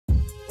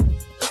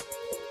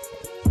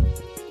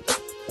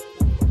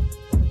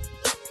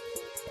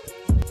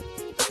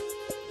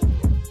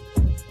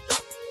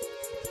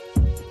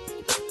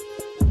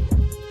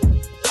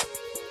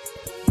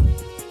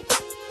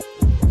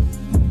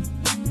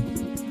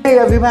Hey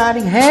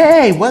everybody,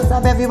 hey, what's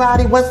up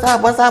everybody, what's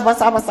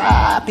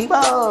up,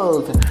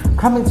 people?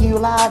 Coming to you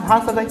live,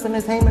 House of X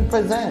Entertainment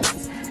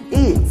presents,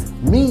 it's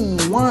me,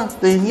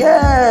 Winston,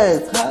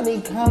 yes,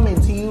 honey, coming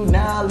to you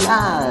now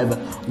live.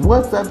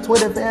 What's up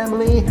Twitter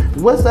family,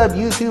 what's up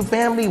YouTube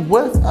family,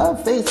 what's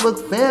up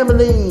Facebook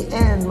family,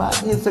 and my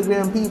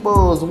Instagram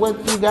peoples, what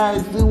you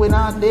guys doing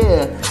out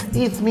there?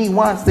 It's me,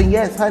 Winston,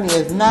 yes honey,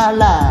 it's now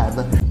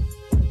live.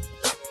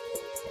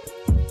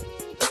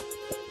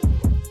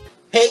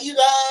 Hey you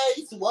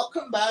guys,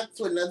 welcome back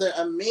to another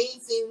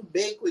amazing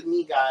bake with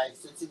me guys.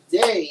 So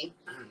today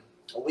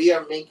we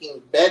are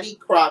making Betty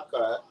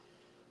Crocker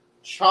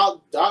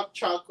dark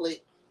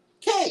chocolate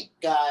cake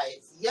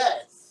guys.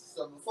 Yes.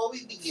 So before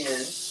we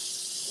begin,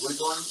 we're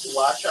going to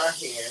wash our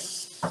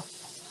hands.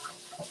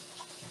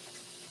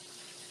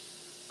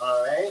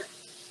 Alright.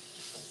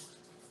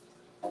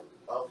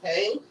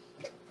 Okay.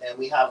 And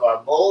we have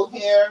our bowl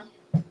here.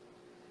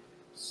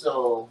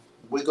 So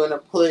we're going to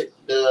put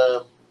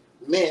the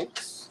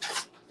mix.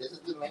 This is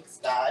the mix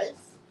guys.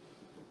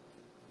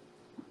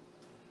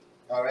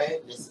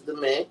 Alright, this is the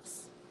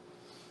mix.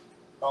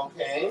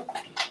 Okay,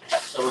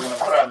 so we're going to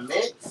put our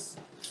mix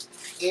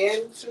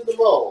into the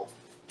bowl.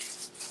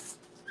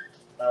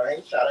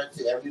 Alright, shout out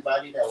to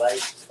everybody that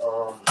likes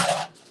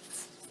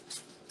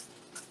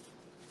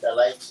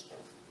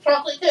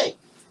chocolate cake.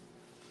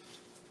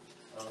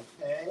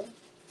 Okay.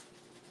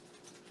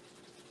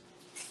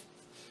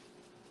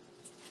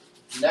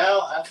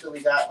 Now after we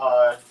got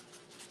our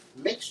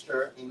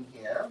mixture in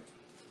here,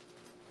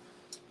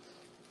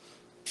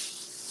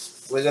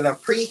 we're going to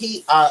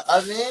preheat our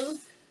oven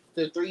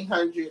to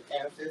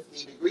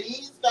 350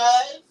 degrees,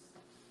 guys.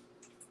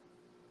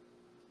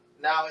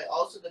 Now, it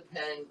also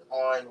depends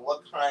on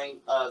what kind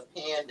of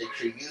pan that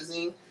you're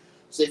using.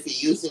 So, if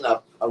you're using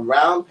a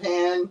round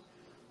pan,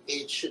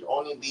 it should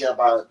only be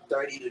about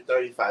 30 to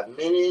 35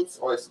 minutes.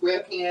 Or a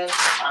square pan,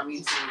 I'm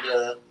using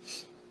the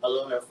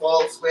aluminum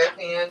foil square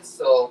pan,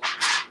 so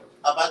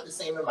about the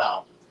same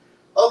amount.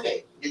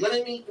 Okay, you're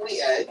going to need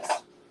 3 eggs.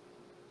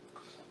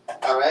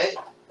 Alright,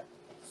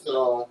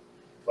 so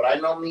what I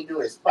normally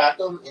do is crack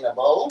them in a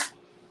bowl,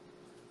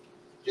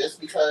 just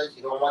because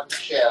you don't want the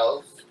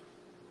shells.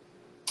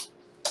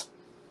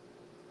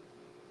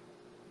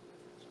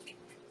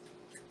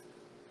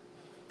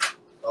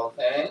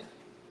 Okay.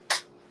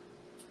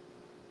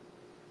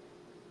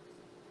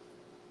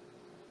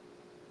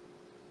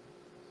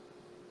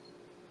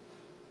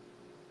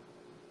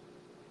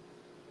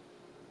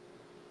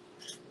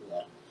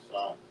 Yeah,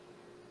 so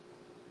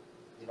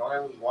you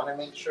want to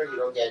make sure you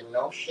don't get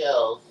no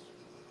shells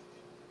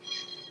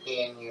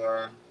in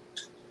your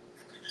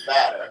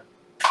batter.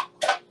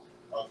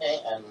 Okay,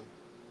 and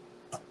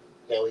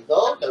there we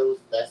go.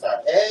 That's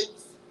our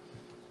eggs.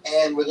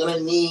 And we're gonna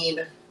need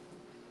a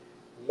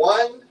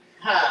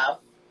half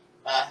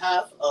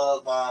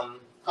of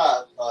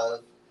cup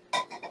of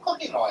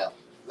cooking oil,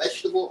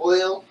 vegetable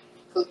oil,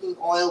 cooking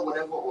oil,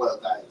 whatever oil,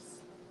 guys.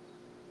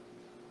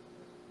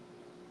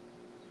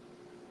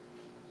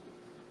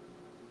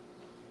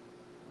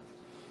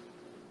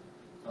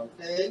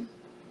 Okay.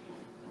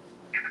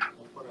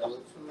 I'll put a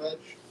little too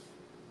much.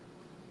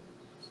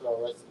 So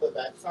let's put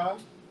back some.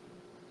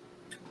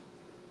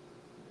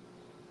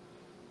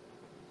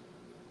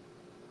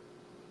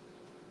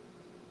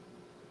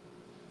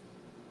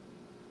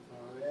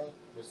 Alright,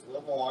 just a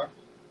little more.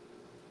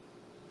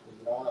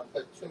 You don't want to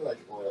put too much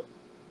oil.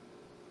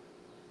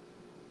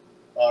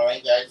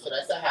 Alright guys, so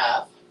that's a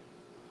half.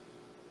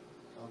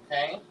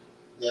 Okay,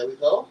 there we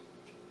go.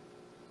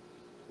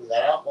 We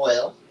got our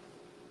oil.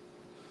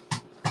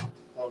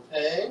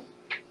 Okay.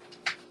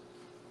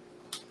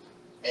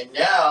 And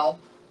now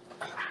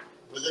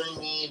we're going to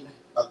need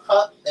a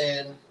cup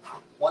and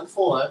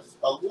 1/4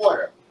 of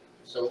water.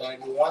 So we're going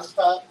to do 1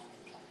 cup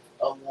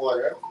of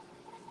water.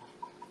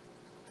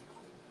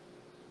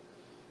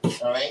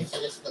 Alright, so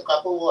this is a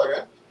cup of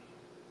water.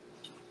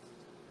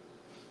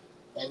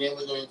 And then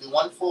we're going to do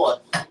 1/4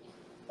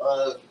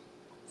 of.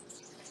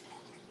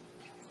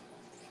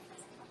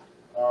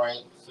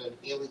 Alright, so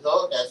here we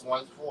go. That's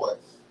 1/4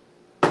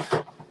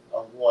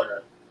 of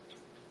water.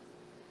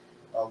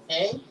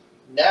 Okay,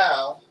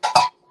 now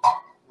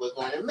we're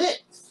going to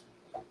mix.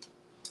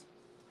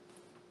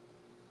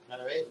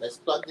 Alright, let's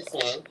plug this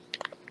in.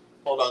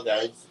 Hold on,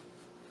 guys.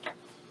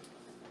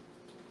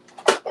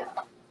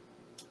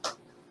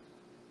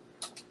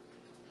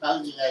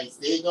 How's you guys'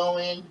 day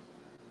going?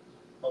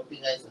 Hope you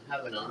guys are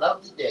having a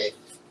lovely day.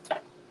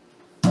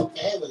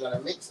 Okay, we're going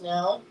to mix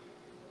now.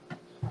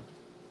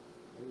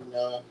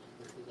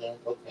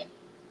 Okay.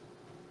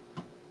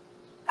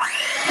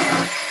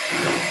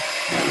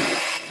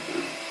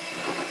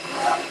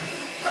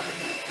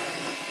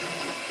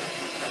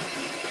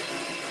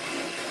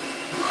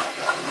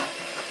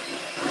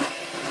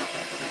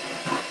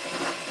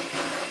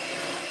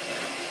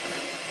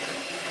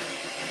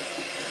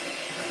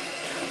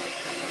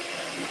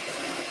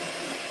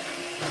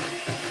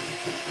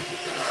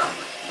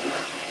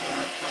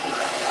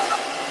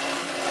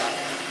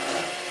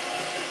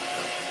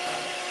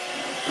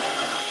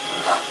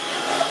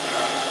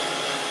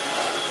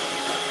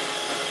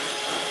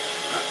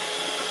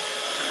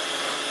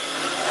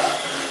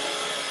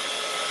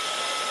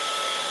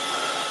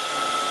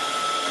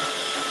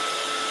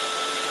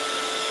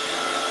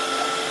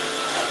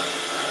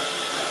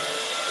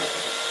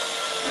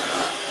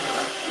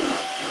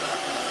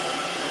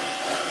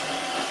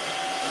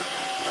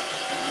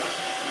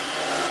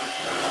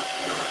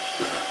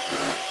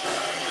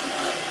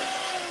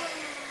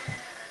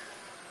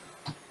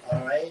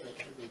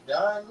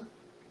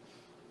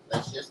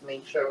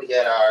 sure we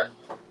get our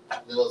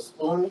little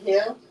spoon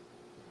here.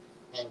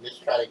 And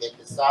just try to get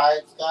the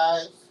sides,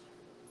 guys.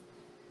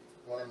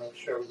 We want to make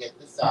sure we get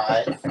the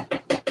sides.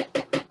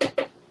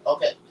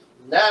 Okay,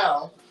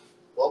 now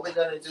what we're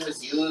going to do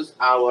is use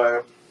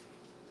our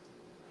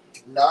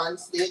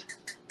non-stick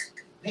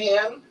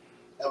pan, and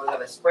we're going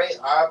to spray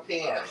our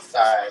pan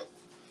side.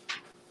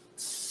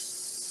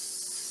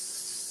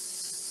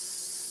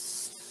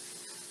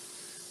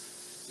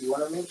 You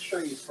want to make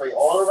sure you spray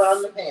all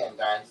around the pan,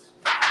 guys.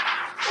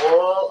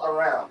 All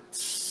around.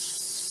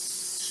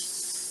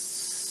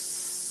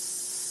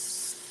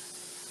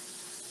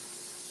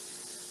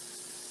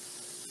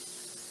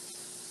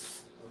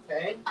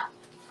 Okay?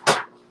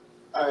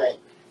 Alright,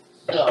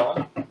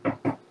 so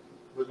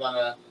we're going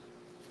to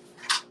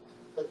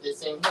put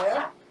this in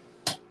here.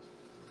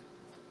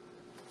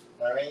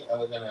 Alright, and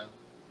we're going to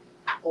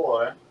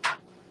pour.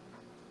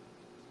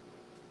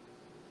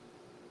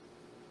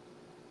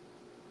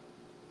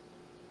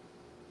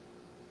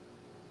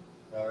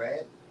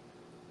 Alright.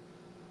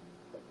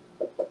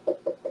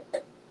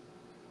 Okay,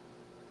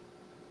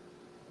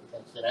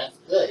 so that's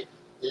good.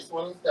 This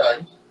one is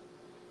done.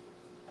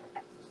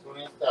 This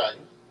one is done.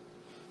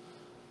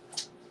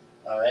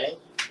 Alright.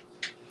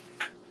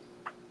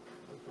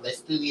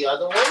 Let's do the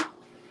other one.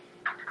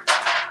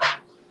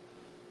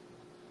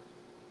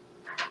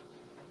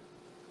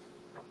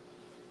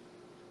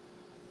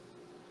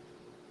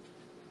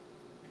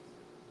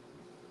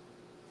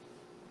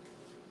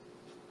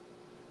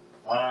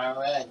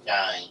 Alright,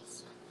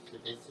 guys. So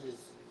this is,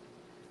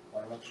 I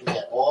want to make sure we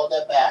get all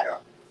the batter.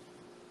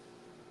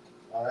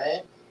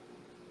 Alright?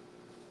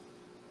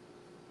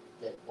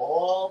 Get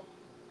all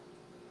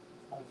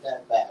of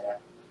that batter.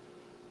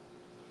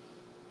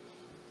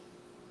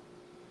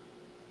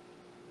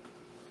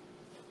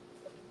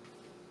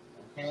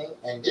 Okay?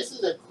 And this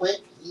is a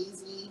quick,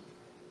 easy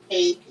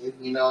cake if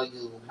you know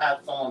you have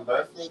someone's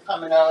birthday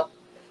coming up,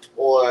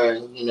 or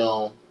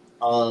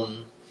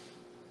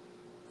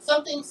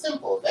something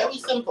simple, very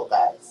simple,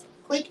 guys.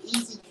 Quick,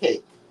 easy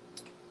cake.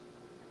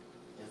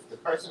 If the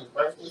person's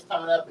birthday is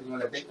coming up and you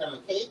want to bake them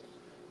a cake,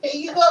 here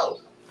you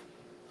go.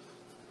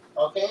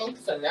 Okay,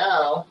 so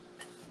now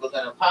we're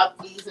going to pop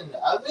these in the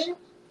oven.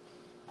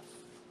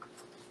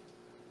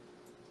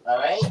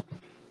 Alright,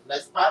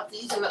 let's pop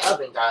these in the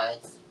oven,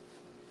 guys.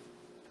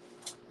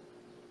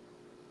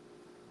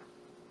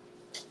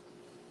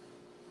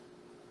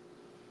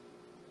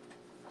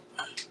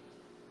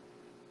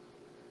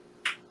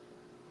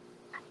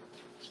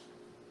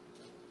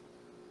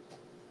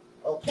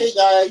 Okay,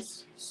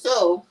 guys,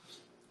 so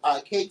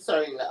our cakes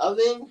are in the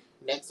oven.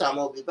 Next time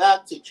we'll be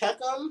back to check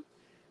them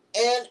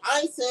and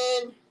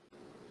icing.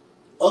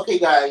 Okay,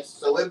 guys,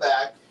 so we're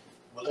back.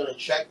 We're going to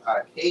check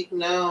our cake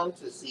now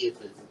to see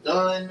if it's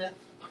done.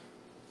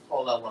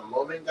 Hold on one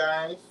moment,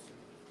 guys.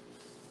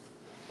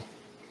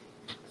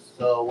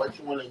 So what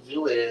you want to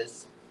do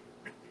is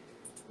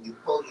you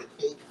pull your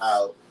cake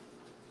out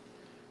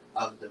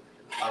of the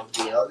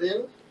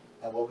oven,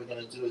 and what we're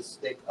going to do is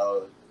stick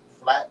a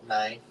flat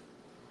knife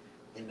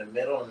in the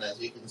middle, and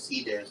as you can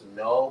see, there's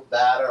no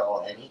batter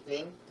or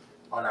anything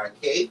on our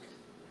cake.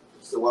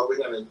 So what we're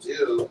going to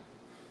do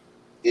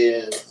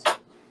is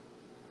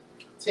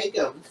take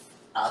them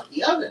out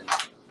the oven.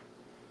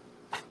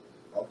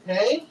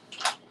 Okay?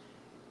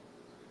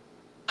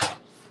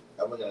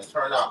 And we're going to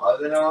turn our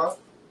oven off.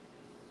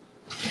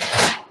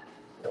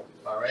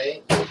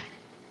 Alright?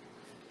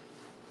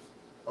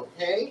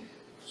 Okay?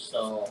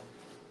 So,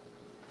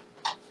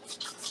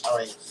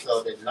 alright,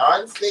 so the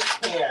non-stick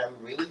pan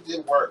really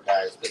did work,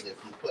 guys, because if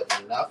you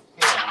put enough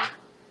pan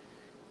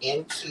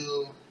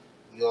into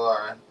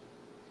your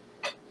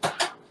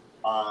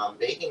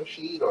baking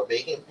sheet or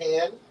baking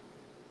pan,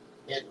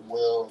 it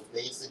will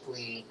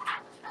basically,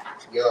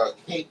 your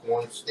cake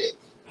won't stick.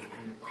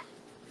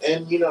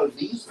 And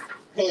these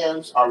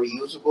pans are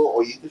reusable,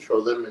 or you can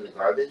throw them in the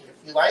garbage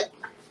if you like.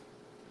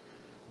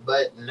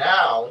 But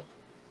now,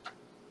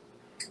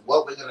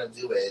 what we're going to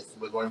do is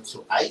we're going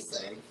to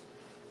ice in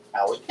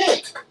our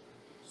cake.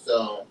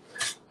 So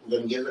we're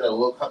going to give it a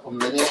little couple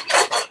minutes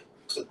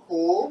to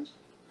cool,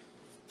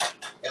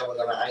 and we're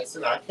going to ice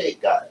in our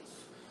cake, guys.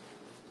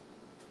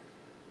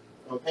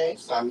 Okay,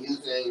 so I'm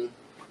using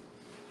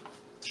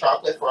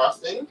chocolate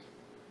frosting.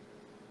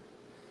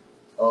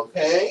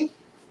 Okay.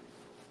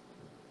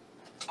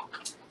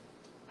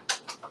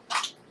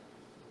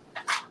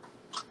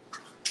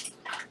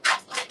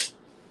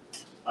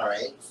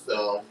 Alright,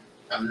 so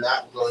I'm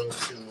not going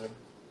to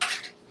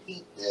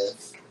heat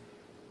this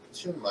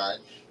too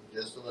much,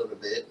 just a little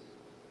bit.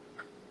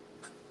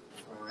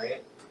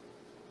 Alright.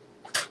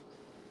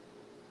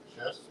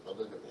 Just a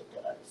little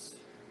bit, guys.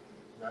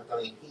 I'm not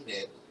going to heat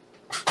it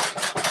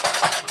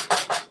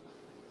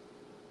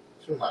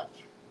too much.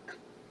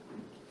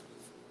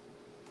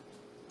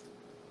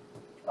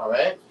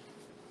 Alright.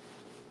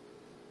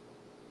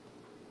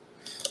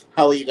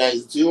 How are you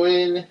guys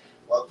doing?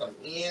 Welcome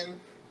in.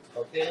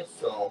 Okay,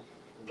 so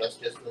let's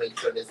just make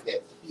sure this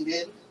gets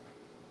heated.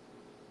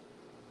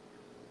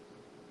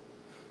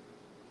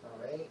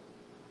 Alright.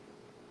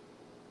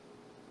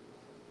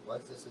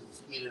 Once this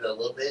is heat it a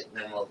little bit, and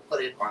then we'll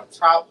put it on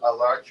top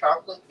of our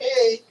chocolate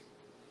cake.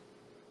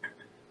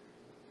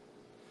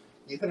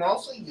 You can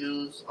also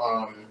use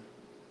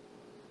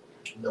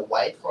the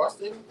white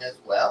frosting as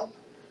well,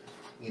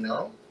 you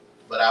know,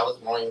 but I was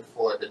going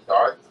for the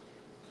dark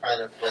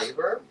kind of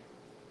flavor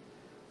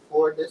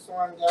for this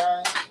one,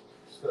 guys.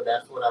 So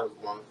that's what I was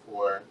going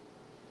for.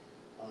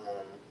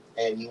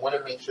 And you want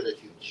to make sure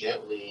that you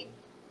gently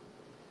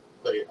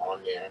put it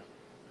on there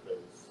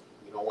because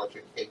you don't want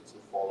your cake to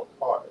fall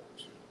apart.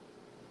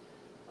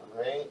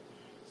 Alright,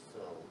 so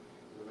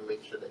you want to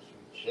make sure that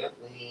you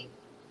gently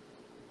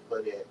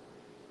put it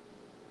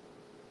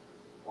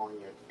on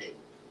your cake.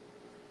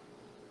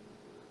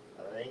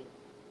 Alright,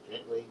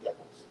 gently, guys,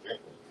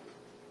 gently.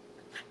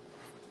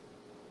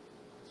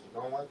 You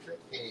don't want your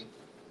cake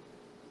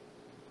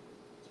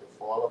to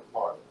fall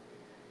apart.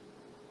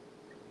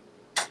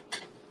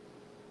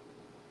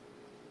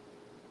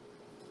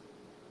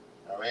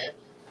 Alright,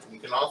 you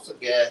can also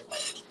get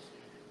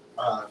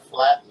a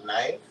flat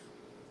knife,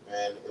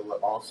 and it will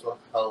also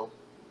help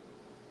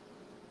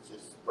to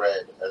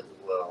spread as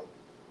well.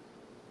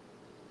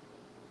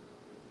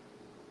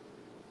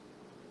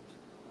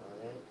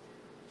 Alright,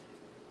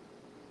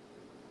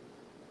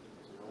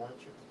 you don't want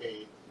your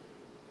cake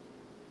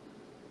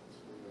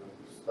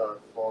to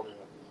start falling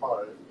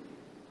apart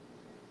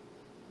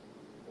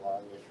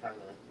while you're trying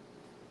to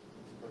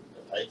put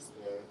the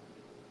icing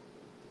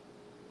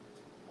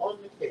on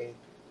the cake.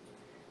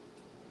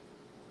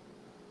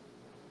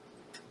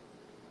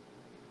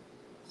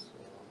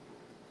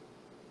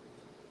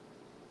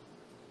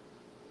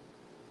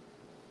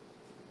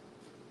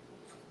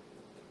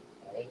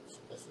 Alright, so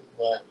this is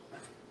what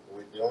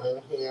we're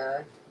doing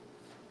here.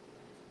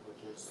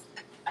 We're just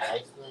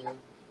icing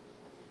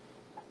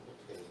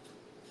the cake.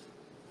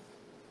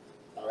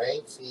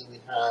 Alright, see we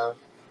have,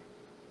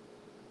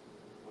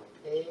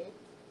 okay,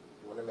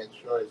 you want to make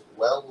sure it's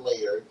well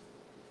layered.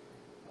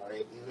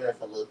 Alright, even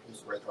if a little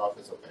piece breaks off,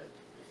 it's okay.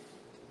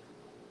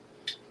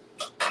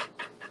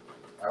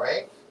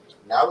 Alright,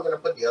 now we're going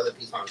to put the other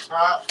piece on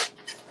top.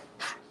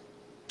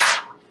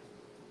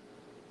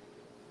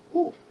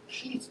 Ooh,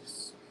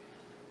 Jesus.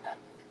 That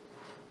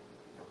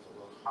was a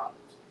little hot.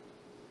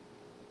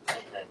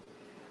 Okay.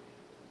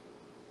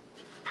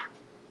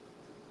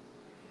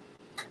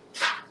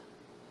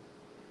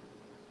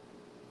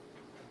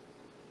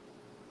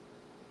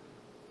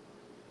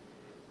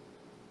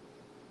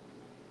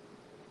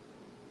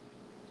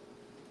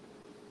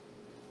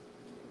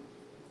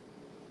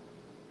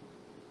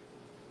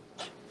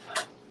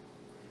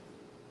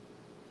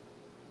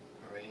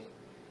 Alright.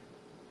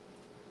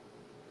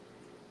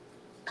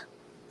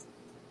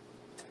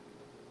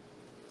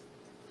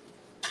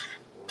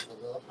 It was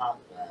a little hot,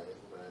 guys,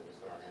 but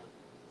it's alright.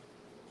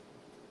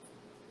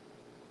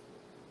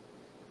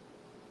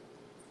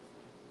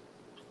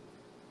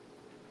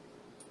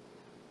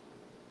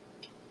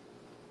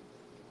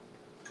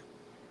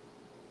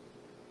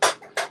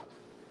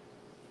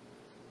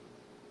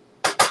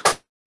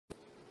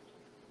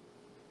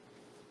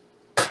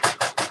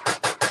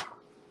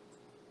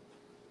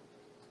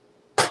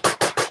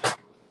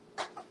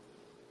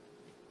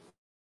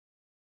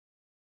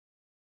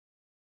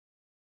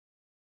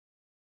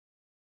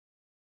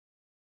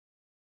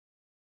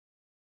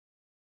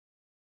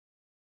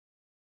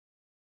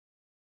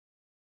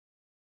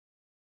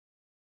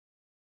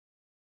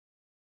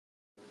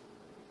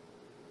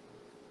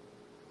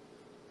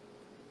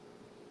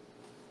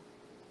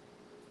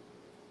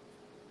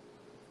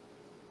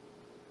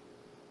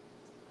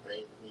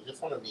 Right? You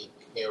just want to be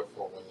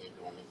careful when you're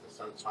doing it, because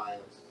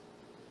sometimes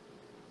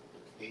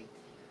the cake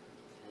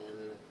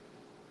can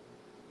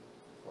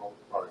fall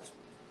apart.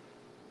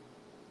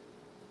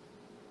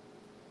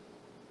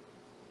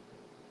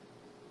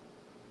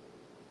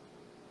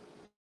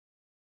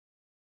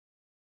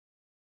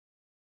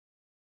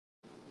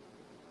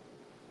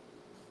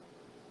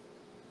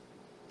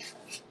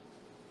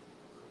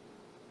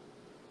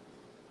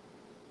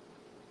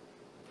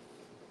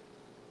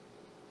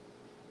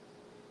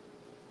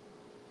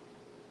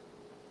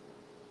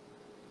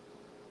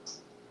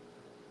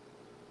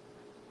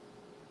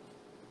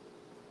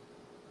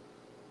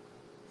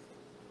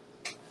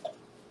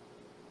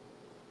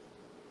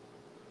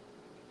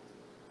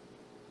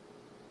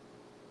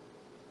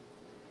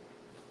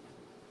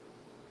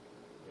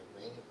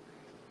 Okay?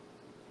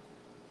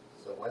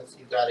 So once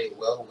you got it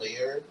well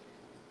layered,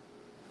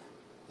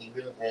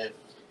 even if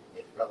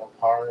it fell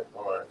apart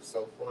or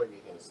so forth, you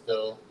can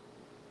still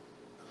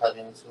cut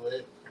into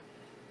it.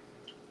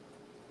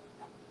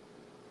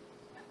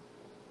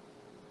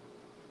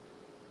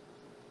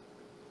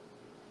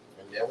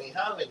 And there we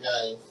have it,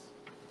 guys.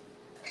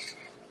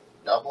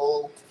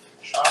 Double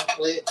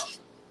chocolate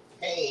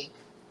cake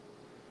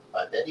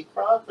by Betty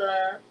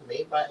Crocker,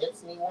 made by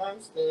Anthony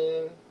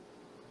Weinstein.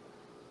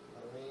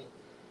 Alright,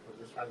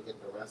 we're just trying to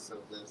get the rest of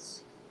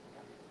this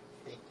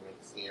cake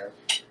mix here.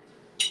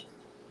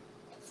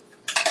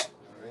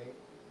 Alright.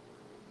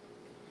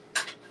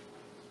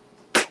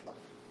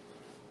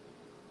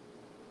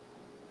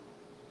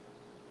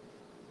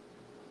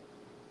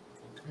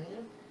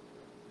 Okay.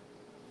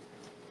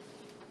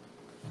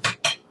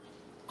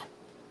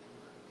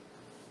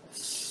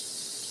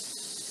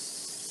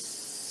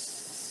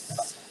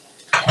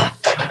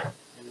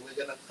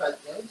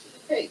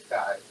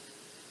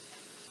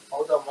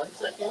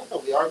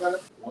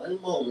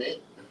 One moment.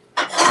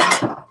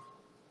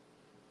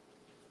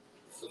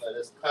 So let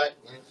us cut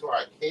into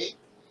our cake.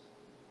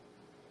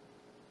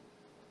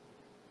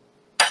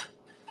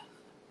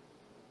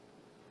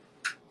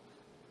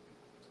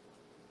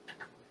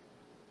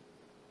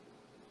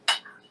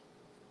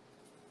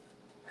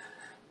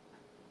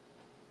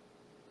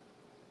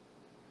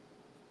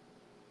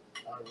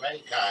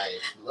 Alright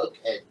guys, look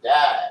at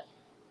that.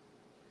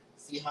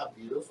 See how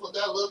beautiful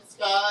that looks,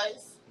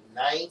 guys?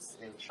 Nice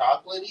and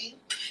chocolatey.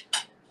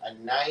 A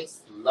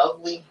nice,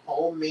 lovely,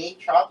 homemade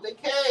chocolate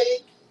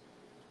cake.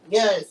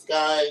 Yes,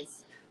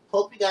 guys.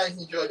 Hope you guys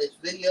enjoyed this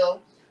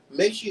video.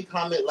 Make sure you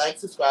comment, like,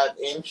 subscribe,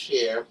 and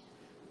share.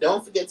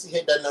 Don't forget to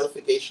hit that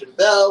notification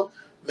bell.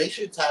 Make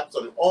sure you tap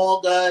on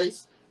all,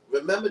 guys.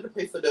 Remember to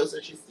pray for those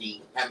that you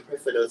see and pray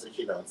for those that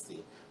you don't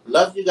see.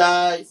 Love you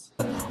guys.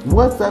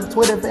 What's up,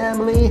 Twitter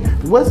family?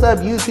 What's up,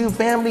 YouTube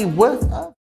family? What's up?